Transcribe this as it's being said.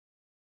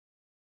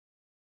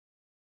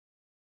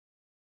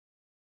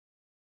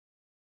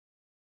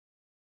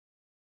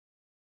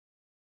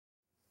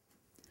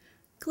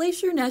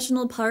Glacier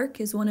National Park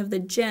is one of the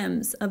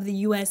gems of the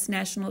U.S.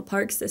 National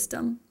Park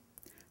System.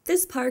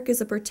 This park is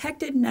a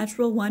protected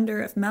natural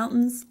wonder of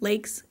mountains,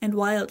 lakes, and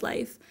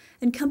wildlife,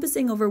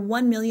 encompassing over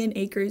 1 million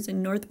acres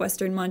in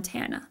northwestern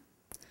Montana.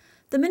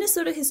 The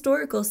Minnesota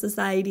Historical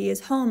Society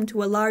is home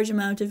to a large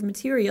amount of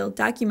material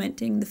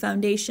documenting the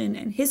foundation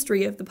and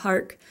history of the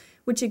park,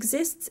 which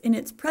exists in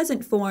its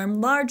present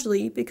form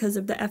largely because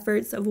of the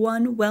efforts of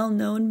one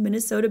well-known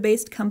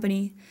Minnesota-based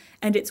company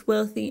and its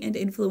wealthy and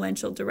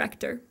influential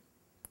director.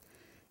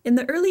 In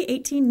the early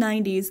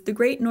 1890s, the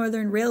Great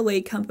Northern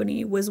Railway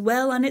Company was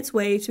well on its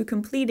way to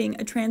completing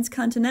a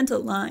transcontinental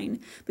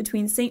line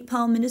between St.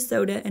 Paul,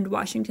 Minnesota and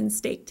Washington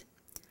State.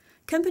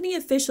 Company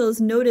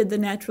officials noted the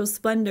natural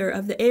splendor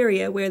of the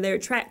area where their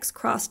tracks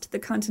crossed the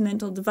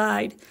Continental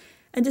Divide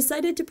and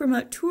decided to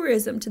promote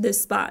tourism to this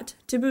spot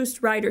to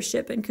boost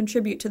ridership and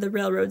contribute to the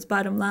railroad's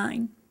bottom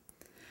line.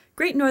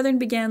 Great Northern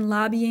began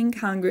lobbying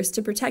Congress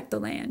to protect the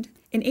land.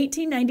 In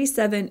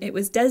 1897, it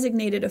was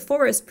designated a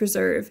forest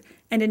preserve,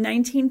 and in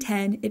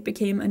 1910, it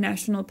became a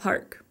national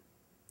park.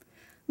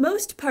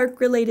 Most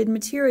park-related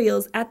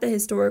materials at the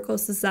Historical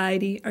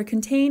Society are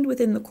contained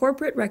within the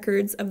corporate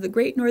records of the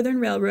Great Northern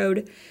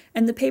Railroad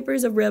and the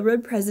papers of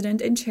Railroad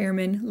President and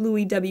Chairman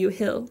Louis W.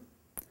 Hill.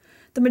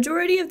 The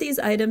majority of these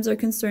items are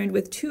concerned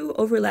with two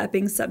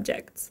overlapping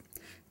subjects: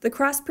 the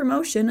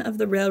cross-promotion of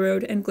the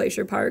railroad and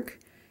Glacier Park,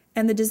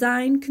 and the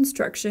design,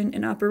 construction,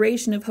 and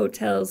operation of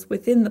hotels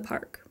within the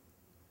park.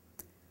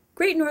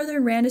 Great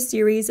Northern ran a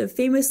series of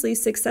famously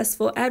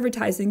successful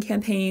advertising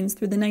campaigns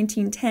through the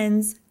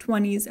 1910s,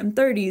 20s, and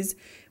 30s,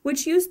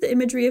 which used the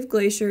imagery of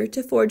Glacier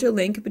to forge a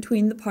link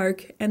between the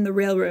park and the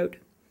railroad.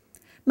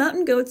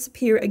 Mountain goats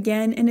appear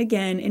again and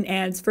again in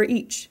ads for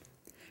each.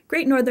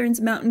 Great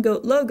Northern's mountain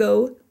goat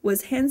logo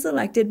was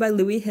hand-selected by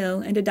Louis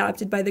Hill and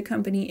adopted by the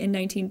company in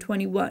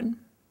 1921.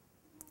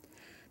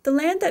 The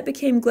land that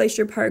became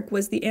Glacier Park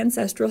was the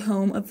ancestral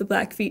home of the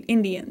Blackfeet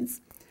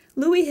Indians.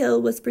 Louis Hill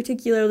was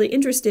particularly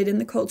interested in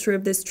the culture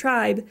of this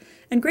tribe,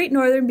 and Great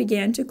Northern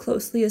began to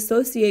closely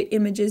associate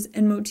images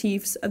and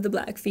motifs of the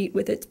Blackfeet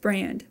with its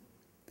brand.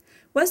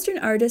 Western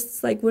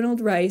artists like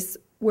Winald Rice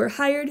were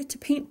hired to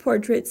paint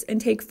portraits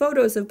and take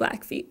photos of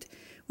Blackfeet,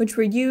 which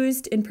were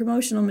used in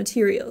promotional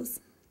materials.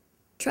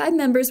 Tribe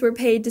members were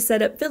paid to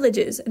set up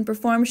villages and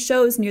perform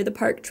shows near the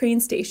park train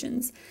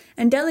stations,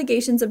 and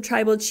delegations of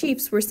tribal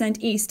chiefs were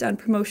sent east on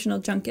promotional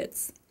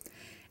junkets.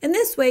 In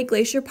this way,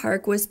 Glacier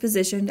Park was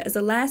positioned as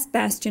a last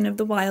bastion of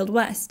the Wild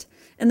West,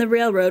 and the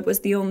railroad was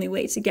the only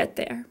way to get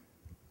there.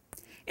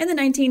 In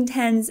the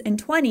 1910s and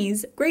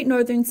 20s, Great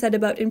Northern set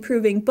about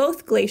improving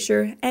both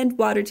Glacier and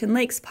Waterton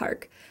Lakes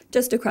Park,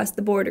 just across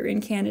the border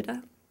in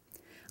Canada.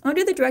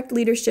 Under the direct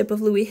leadership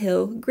of Louis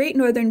Hill, Great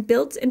Northern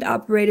built and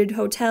operated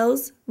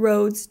hotels,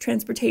 roads,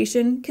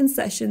 transportation,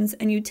 concessions,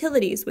 and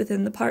utilities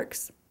within the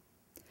parks.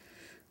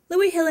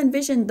 Louis Hill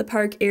envisioned the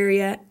park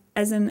area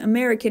as an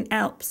American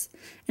Alps,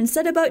 and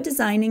set about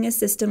designing a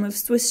system of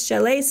Swiss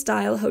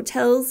chalet-style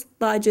hotels,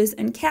 lodges,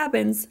 and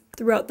cabins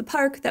throughout the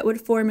park that would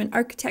form an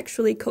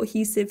architecturally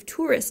cohesive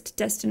tourist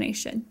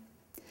destination.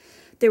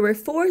 There were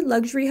 4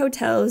 luxury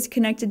hotels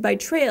connected by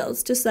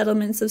trails to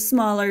settlements of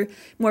smaller,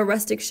 more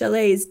rustic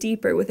chalets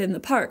deeper within the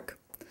park,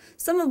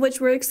 some of which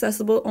were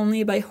accessible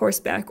only by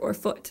horseback or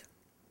foot.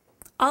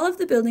 All of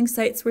the building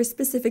sites were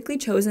specifically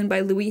chosen by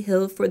Louis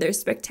Hill for their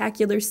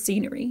spectacular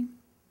scenery.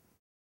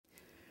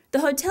 The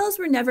hotels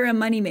were never a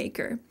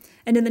moneymaker,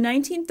 and in the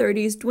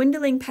 1930s,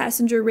 dwindling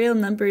passenger rail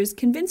numbers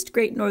convinced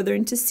Great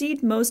Northern to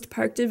cede most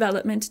park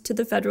development to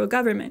the federal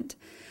government,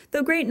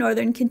 though Great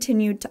Northern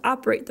continued to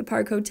operate the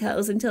park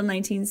hotels until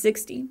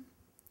 1960.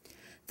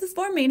 The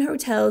 4 main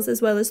hotels,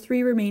 as well as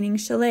 3 remaining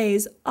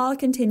chalets, all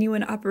continue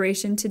in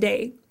operation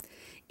today.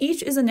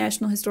 Each is a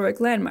National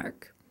Historic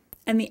Landmark,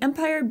 and the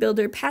Empire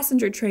Builder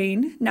passenger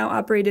train, now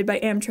operated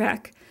by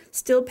Amtrak,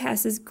 still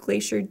passes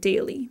Glacier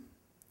daily.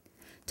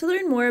 To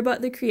learn more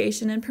about the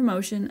creation and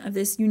promotion of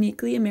this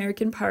uniquely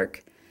American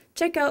park,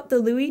 check out the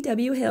Louis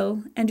W.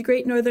 Hill and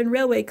Great Northern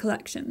Railway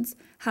collections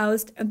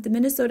housed at the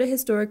Minnesota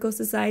Historical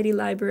Society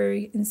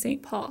Library in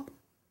St. Paul.